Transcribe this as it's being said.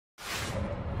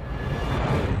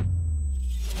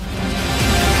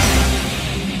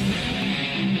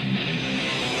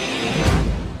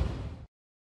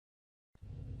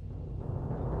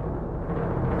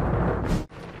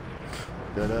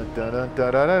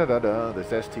da, da, da, da, da.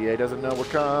 This STA doesn't know we're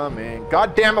coming.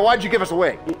 God damn it, why'd you give us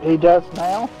away? He does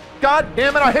now? God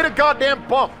damn it, I hit a goddamn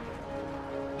bump!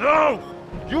 No!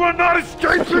 You are not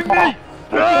escaping me!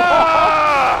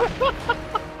 Ah!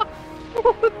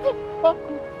 What the fuck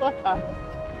was that?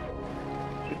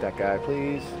 Shoot that guy,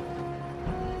 please.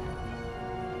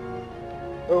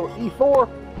 Oh, E4!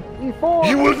 E4!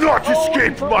 You will not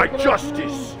escape E4, my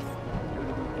justice!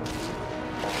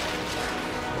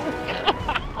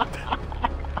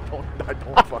 I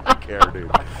don't fucking care,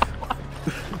 dude.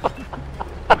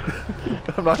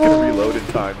 I'm not gonna reload in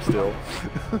time still.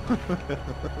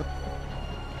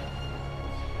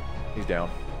 He's down.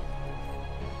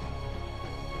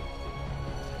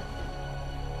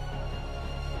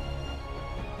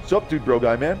 What's up, dude, bro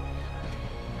guy, man?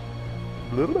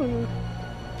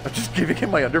 I'm just giving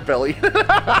him my underbelly.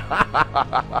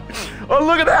 Oh,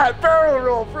 look at that! Barrel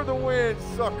roll for the win,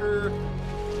 sucker!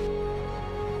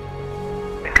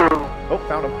 Oh,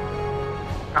 found him.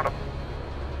 Found him.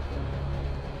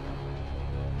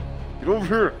 Get over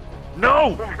here.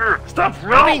 No! Over here. Stop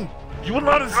running! No. You will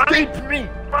not escape me!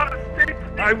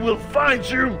 I will find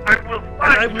you!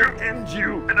 I will end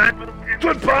you!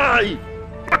 Goodbye!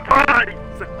 Goodbye!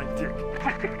 Suck my dick.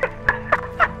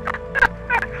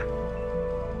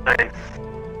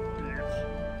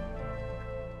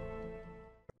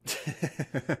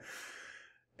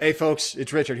 Hey folks,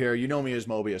 it's Richard here. You know me as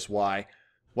Mobius. Why?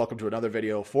 Welcome to another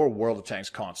video for World of Tanks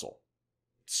console.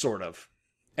 Sort of.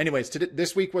 Anyways,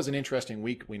 this week was an interesting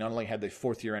week. We not only had the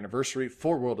 4th year anniversary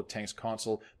for World of Tanks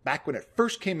console, back when it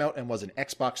first came out and was an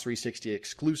Xbox 360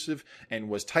 exclusive and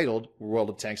was titled World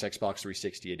of Tanks Xbox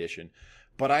 360 Edition.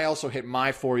 But I also hit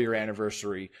my 4-year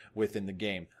anniversary within the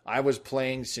game. I was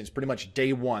playing since pretty much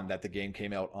day one that the game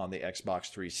came out on the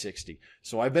Xbox 360.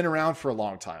 So I've been around for a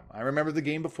long time. I remember the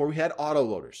game before we had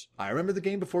autoloaders. I remember the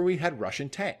game before we had Russian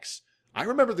tanks. I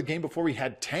remember the game before we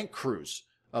had tank crews,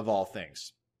 of all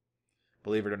things.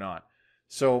 Believe it or not.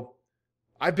 So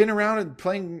I've been around and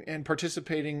playing and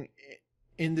participating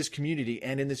in this community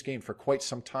and in this game for quite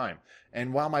some time.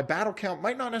 And while my battle count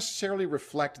might not necessarily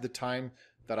reflect the time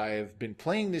that I have been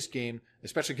playing this game,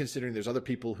 especially considering there's other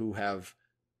people who have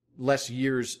less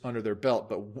years under their belt,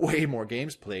 but way more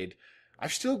games played,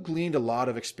 I've still gleaned a lot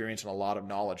of experience and a lot of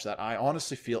knowledge that I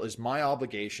honestly feel is my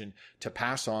obligation to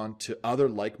pass on to other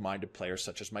like-minded players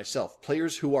such as myself.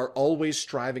 Players who are always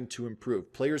striving to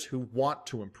improve, players who want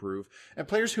to improve, and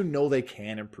players who know they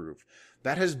can improve.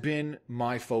 That has been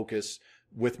my focus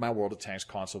with my World of Tanks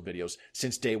console videos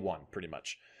since day one, pretty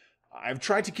much. I've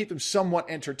tried to keep them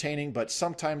somewhat entertaining, but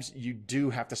sometimes you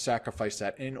do have to sacrifice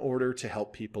that in order to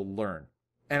help people learn.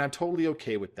 And I'm totally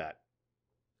okay with that.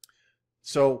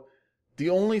 So the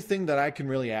only thing that I can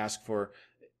really ask for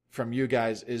from you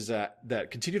guys is that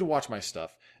continue to watch my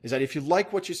stuff, is that if you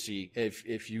like what you see,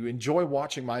 if you enjoy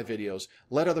watching my videos,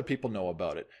 let other people know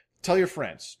about it. Tell your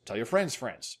friends. Tell your friends'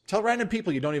 friends. Tell random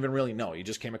people you don't even really know. You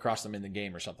just came across them in the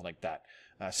game or something like that.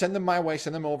 Send them my way.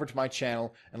 Send them over to my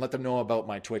channel and let them know about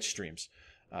my Twitch streams.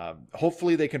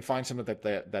 Hopefully they can find something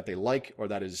that they like or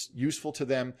that is useful to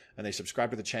them, and they subscribe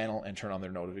to the channel and turn on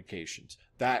their notifications.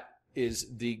 That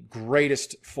is the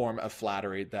greatest form of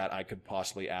flattery that I could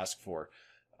possibly ask for.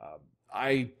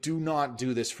 I do not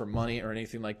do this for money or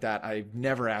anything like that. I've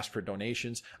never asked for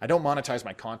donations. I don't monetize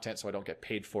my content, so I don't get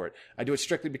paid for it. I do it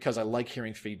strictly because I like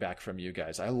hearing feedback from you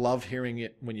guys. I love hearing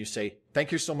it when you say,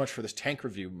 "Thank you so much for this tank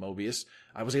review, Mobius.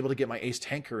 I was able to get my ace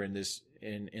tanker in this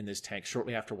tank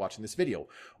shortly after watching this video."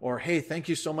 Or, "Hey, thank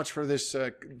you so much for this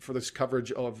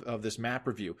coverage of this map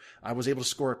review. I was able to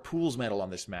score a Pools medal on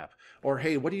this map." Or,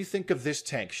 "Hey, what do you think of this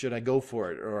tank? Should I go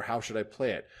for it? Or how should I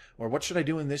play it? Or what should I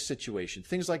do in this situation?"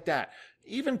 Things like that.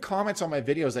 Even comments on my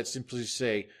videos that simply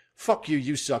say, "Fuck you,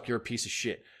 you suck, you're a piece of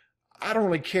shit." I don't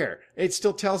really care. It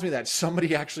still tells me that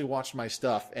somebody actually watched my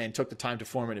stuff and took the time to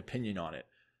form an opinion on it.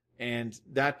 And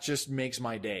that just makes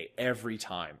my day every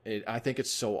time. I think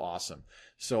it's so awesome.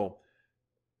 So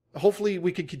hopefully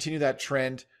we can continue that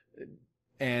trend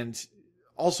and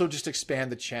also just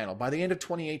expand the channel. By the end of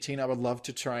 2018, I would love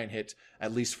to try and hit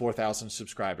at least 4,000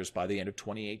 subscribers by the end of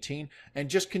 2018 and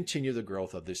just continue the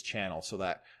growth of this channel so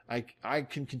that I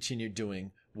can continue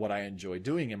doing what I enjoy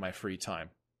doing in my free time.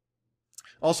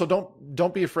 Also,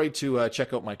 don't be afraid to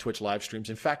check out my Twitch live streams.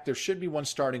 In fact, there should be one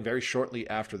starting very shortly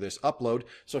after this upload.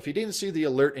 So if you didn't see the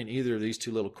alert in either of these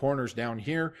two little corners down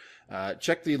here,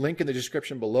 check the link in the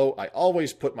description below. I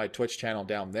always put my Twitch channel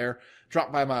down there.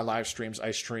 Drop by my live streams. I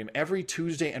stream every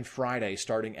Tuesday and Friday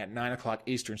starting at 9 o'clock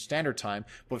Eastern Standard Time,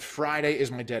 but Friday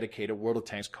is my dedicated World of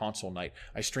Tanks console night.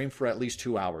 I stream for at least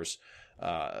 2 hours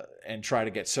and try to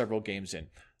get several games in.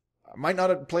 I might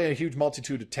not play a huge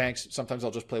multitude of tanks. Sometimes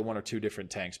I'll just play one or two different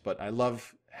tanks, but I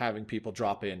love having people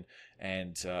drop in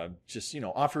and just,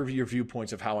 offer your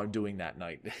viewpoints of how I'm doing that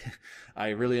night. I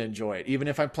really enjoy it. Even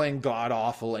if I'm playing god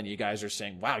awful and you guys are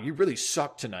saying, wow, you really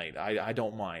suck tonight, I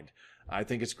don't mind. I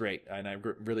think it's great, and I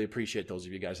really appreciate those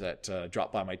of you guys that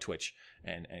drop by my Twitch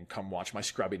and come watch my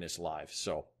scrubbiness live.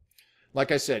 So,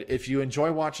 like I said, if you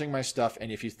enjoy watching my stuff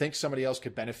and if you think somebody else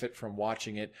could benefit from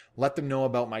watching it, let them know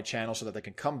about my channel so that they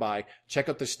can come by, check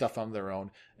out this stuff on their own,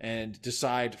 and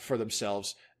decide for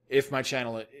themselves if my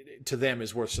channel to them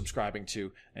is worth subscribing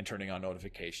to and turning on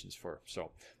notifications for.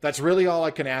 So that's really all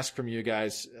I can ask from you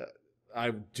guys.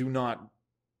 I do not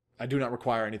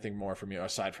require anything more from you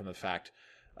aside from the fact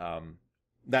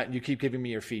that you keep giving me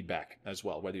your feedback as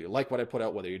well, whether you like what I put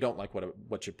out, whether you don't like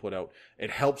what you put out. It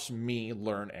helps me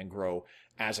learn and grow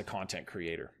as a content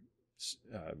creator,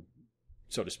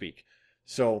 so to speak.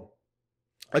 So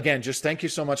again, just thank you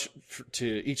so much to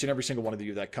each and every single one of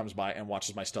you that comes by and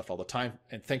watches my stuff all the time.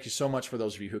 And thank you so much for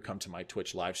those of you who come to my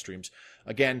Twitch live streams.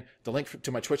 Again, the link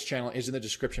to my Twitch channel is in the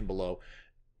description below.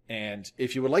 And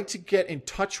if you would like to get in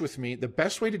touch with me, the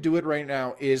best way to do it right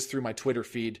now is through my Twitter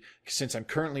feed, since I'm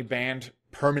currently banned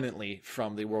permanently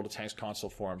from the World of Tanks console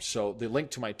forums. So the link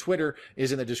to my Twitter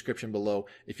is in the description below.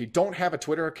 If you don't have a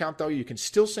Twitter account, though, you can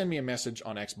still send me a message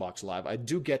on Xbox Live. I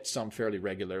do get some fairly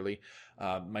regularly.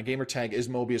 My gamer tag is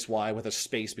Mobius Y with a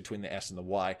space between the S and the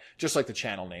Y, just like the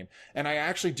channel name. And I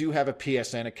actually do have a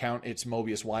PSN account. It's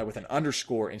Mobius Y with an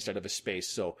underscore instead of a space.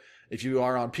 So if you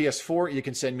are on PS4, you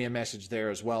can send me a message there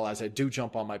as well, as I do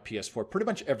jump on my PS4 pretty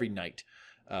much every night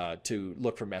to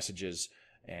look for messages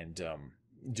and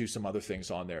do some other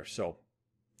things on there. So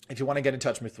if you want to get in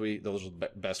touch with me, those are the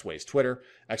best ways. Twitter,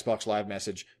 Xbox Live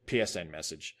message, PSN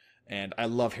message. And I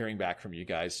love hearing back from you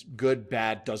guys. Good,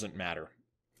 bad, doesn't matter.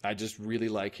 I just really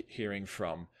like hearing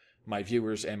from my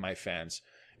viewers and my fans.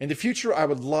 In the future, I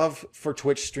would love for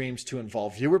Twitch streams to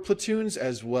involve viewer platoons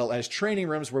as well as training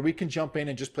rooms where we can jump in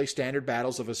and just play standard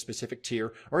battles of a specific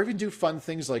tier, or even do fun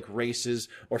things like races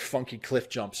or funky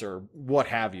cliff jumps or what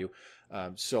have you.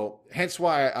 So hence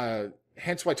why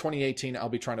 2018, I'll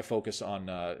be trying to focus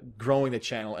on growing the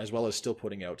channel as well as still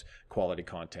putting out quality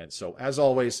content. So as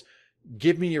always,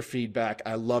 give me your feedback.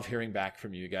 I love hearing back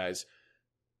from you guys.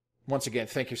 Once again,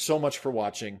 thank you so much for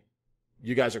watching.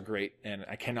 You guys are great, and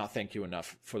I cannot thank you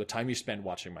enough for the time you spend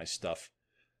watching my stuff.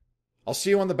 I'll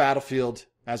see you on the battlefield.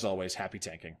 As always, happy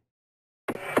tanking.